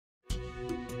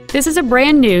This is a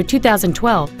brand new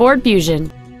 2012 Ford Fusion.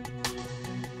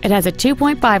 It has a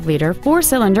 2.5-liter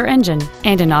four-cylinder engine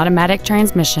and an automatic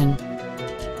transmission.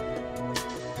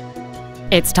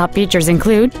 Its top features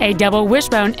include a double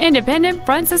wishbone independent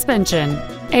front suspension,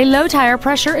 a low tire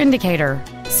pressure indicator,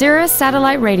 Sirius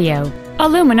satellite radio,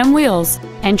 aluminum wheels,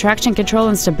 and traction control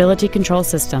and stability control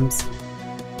systems.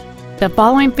 The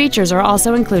following features are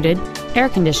also included: air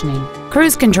conditioning,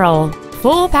 cruise control,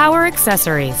 full power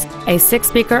accessories, a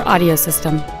 6-speaker audio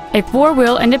system, a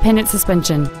 4-wheel independent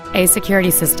suspension, a security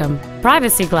system,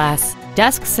 privacy glass,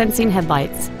 dusk sensing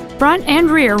headlights, front and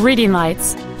rear reading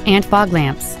lights, and fog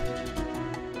lamps.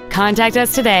 Contact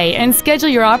us today and schedule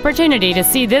your opportunity to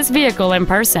see this vehicle in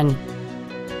person.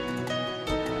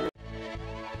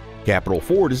 Capital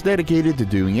Ford is dedicated to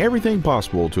doing everything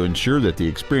possible to ensure that the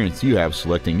experience you have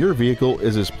selecting your vehicle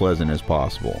is as pleasant as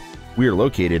possible. We are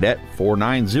located at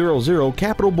 4900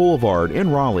 Capital Boulevard in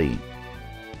Raleigh.